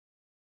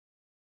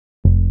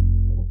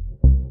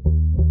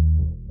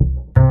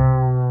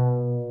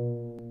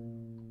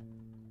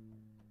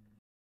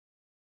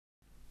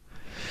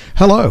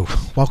Hello,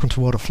 welcome to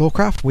World of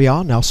Floorcraft. We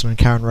are Nelson and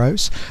Karen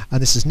Rose,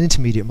 and this is an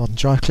Intermediate Modern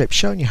Jive Clip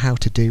showing you how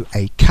to do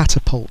a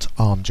Catapult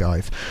Arm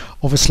Jive.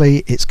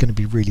 Obviously it's going to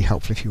be really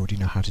helpful if you already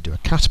know how to do a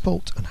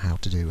catapult and how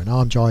to do an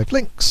arm jive.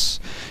 Links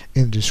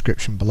in the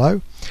description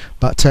below,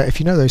 but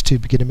if you know those two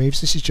beginner moves,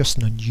 this is just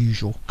an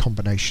unusual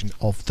combination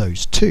of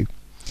those two.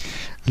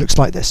 It looks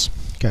like this.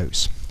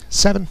 Goes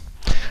 7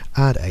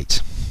 and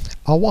 8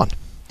 are 1,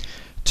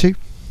 2,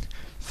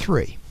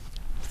 3,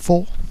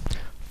 4,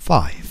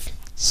 5,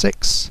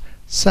 6,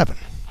 7,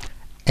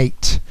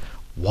 8,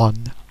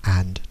 1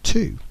 and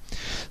 2.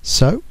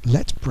 So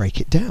let's break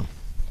it down.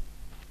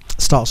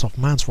 Starts off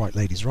man's right,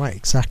 lady's right,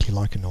 exactly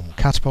like a normal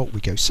catapult.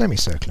 We go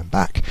semicircle and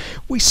back.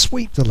 We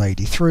sweep the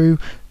lady through,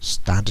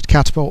 standard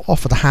catapult,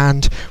 off of the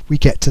hand. We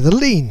get to the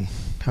lean.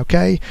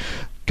 Okay,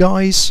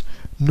 guys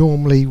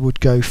normally would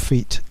go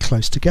feet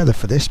close together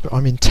for this, but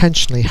I'm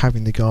intentionally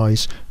having the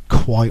guys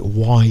quite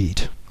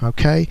wide.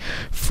 Okay,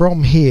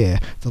 from here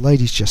the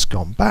lady's just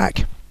gone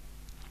back.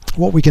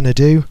 What we're going to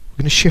do,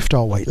 we're going to shift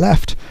our weight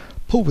left,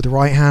 pull with the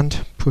right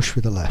hand, push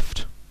with the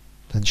left.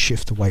 Then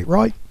shift the weight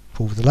right,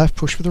 pull with the left,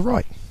 push with the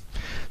right.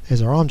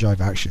 There's our arm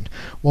jive action.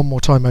 One more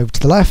time over to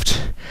the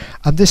left,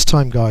 and this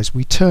time guys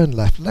we turn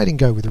left, letting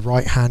go with the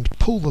right hand,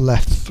 pull the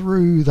left hand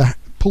through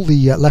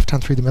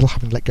the middle,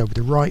 having let go with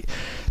the right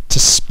to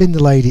spin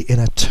the lady in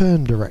a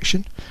turn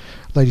direction.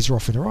 Ladies are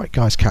off in the right,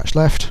 guys catch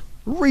left,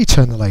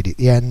 return the lady at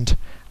the end,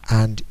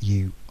 and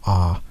you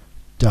are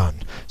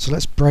done. So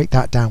let's break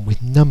that down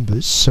with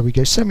numbers. So we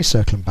go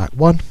semicircle and back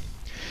 1,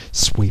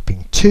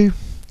 sweeping 2,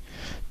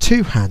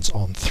 2 hands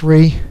on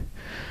 3,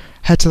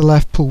 head to the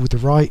left, pull with the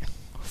right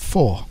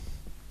 4,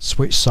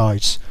 switch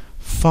sides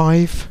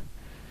 5,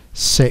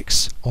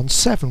 6, on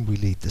 7 we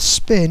lead the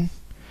spin,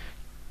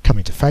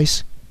 coming to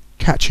face,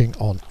 catching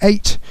on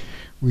 8,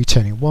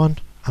 returning 1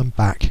 and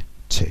back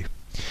 2.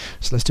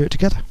 So let's do it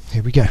together.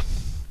 Here we go.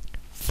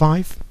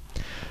 5,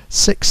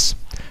 6,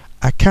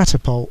 a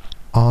catapult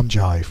arm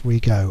jive. We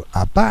go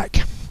a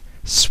back,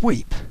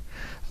 sweep,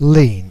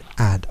 lean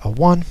and a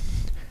 1,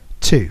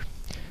 2,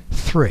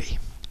 3,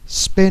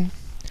 spin,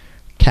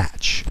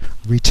 catch,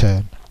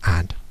 return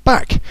and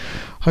back.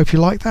 Hope you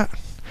like that.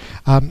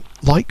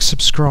 Like,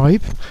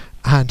 subscribe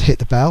and hit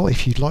the bell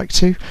if you'd like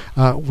to.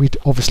 We'd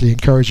obviously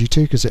encourage you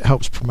to, because it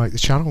helps promote the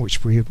channel,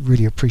 which we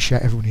really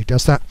appreciate everyone who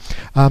does that.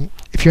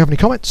 If you have any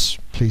comments,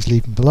 please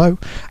leave them below.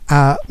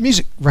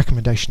 Music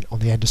recommendation on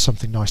the end is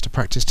something nice to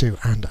practice to,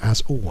 and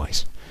as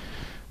always,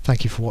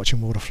 thank you for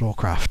watching World of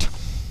Floorcraft.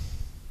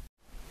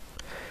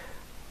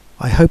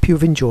 I hope you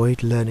have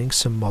enjoyed learning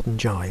some modern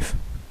jive.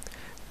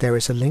 There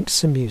is a link to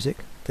some music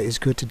that is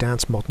good to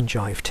dance modern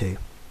jive to.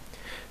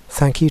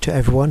 Thank you to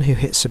everyone who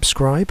hit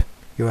subscribe.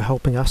 You are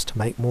helping us to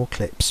make more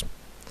clips.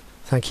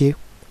 Thank you.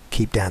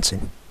 Keep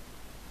dancing.